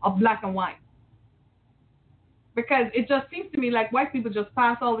perspective of black and white? Because it just seems to me like white people just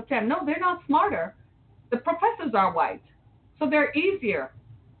pass all the time. No, they're not smarter. The professors are white. So they're easier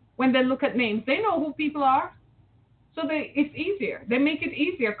when they look at names. They know who people are. So it's easier. They make it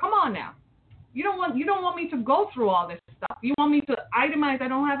easier. Come on now. You don't want me to go through all this stuff. You want me to itemize. I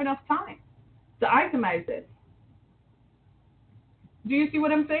don't have enough time to itemize this. Do you see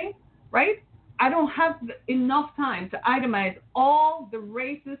what I'm saying? Right? I don't have enough time to itemize all the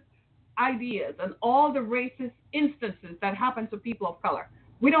racist ideas and all the racist instances that happen to people of color.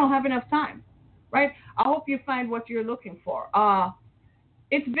 We don't have enough time, right? I hope you find what you're looking for.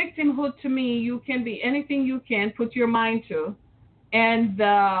 It's victimhood to me. You can be anything you can put your mind to and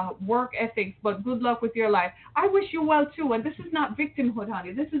work ethics, but good luck with your life. I wish you well, too. And this is not victimhood,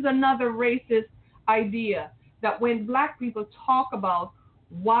 honey. This is another racist idea that when black people talk about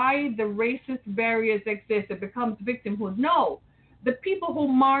why the racist barriers exist, it becomes victimhood. No, the people who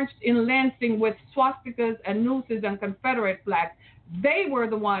marched in Lansing with swastikas and nooses and Confederate flags, they were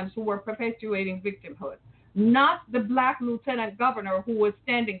the ones who were perpetuating victimhood, not the black lieutenant governor who was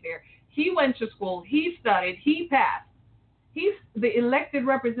standing there. He went to school, he studied, he passed. He's the elected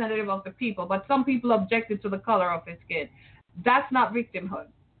representative of the people, but some people objected to the color of his skin. That's not victimhood.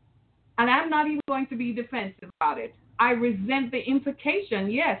 And I'm not even going to be defensive about it. I resent the implication,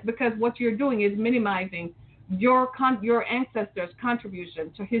 yes, because what you're doing is minimizing your ancestors'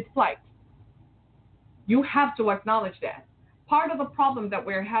 contribution to his plight. You have to acknowledge that. Part of the problem that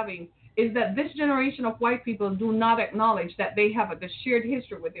we're having is that this generation of white people do not acknowledge that they have a shared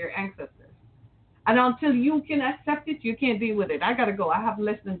history with their ancestors. And until you can accept it, you can't deal with it. I got to go. I have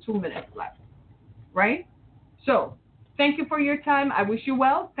less than 2 minutes left. Right? So, thank you for your time. I wish you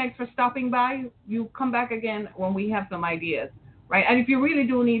well. Thanks for stopping by. You come back again when we have some ideas, right? And if you really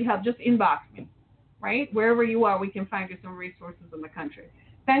do need help, just inbox me, right? Wherever you are, we can find you some resources in the country.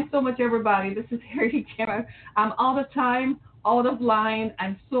 Thanks so much, everybody. This is Harry Cameron. I'm out of time, out of line,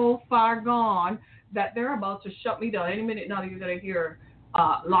 and so far gone that they're about to shut me down. Any minute now, you're going to hear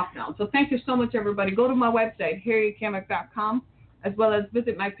lockdown. So thank you so much, everybody. Go to my website, harrietkamek.com. as well as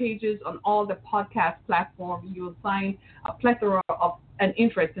visit my pages on all the podcast platforms. You will find a plethora of an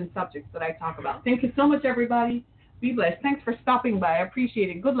interest in subjects that I talk about. Thank you so much, everybody. Be blessed. Thanks for stopping by. I appreciate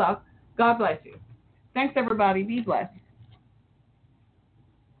it. Good luck. God bless you. Thanks, everybody. Be blessed.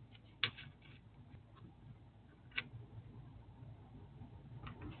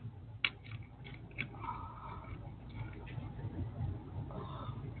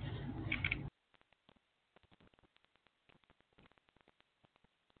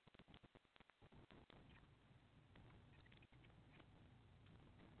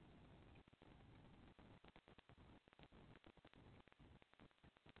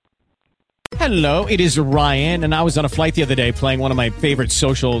 Hello, it is Ryan, and I was on a flight the other day playing one of my favorite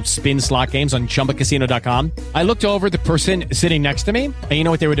social spin slot games on chumbacasino.com. I looked over at the person sitting next to me, and you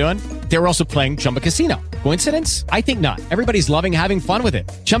know what they were doing? They were also playing Chumba Casino. Coincidence? I think not. Everybody's loving having fun with it.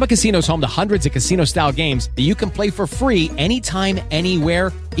 Chumba Casino is home to hundreds of casino-style games that you can play for free anytime,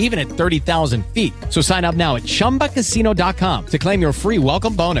 anywhere, even at 30,000 feet. So sign up now at chumbacasino.com to claim your free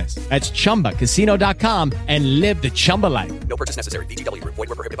welcome bonus. That's chumbacasino.com and live the Chumba life. No purchase necessary. VGW Group. Void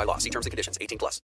where prohibited by law. See terms and conditions. 18+.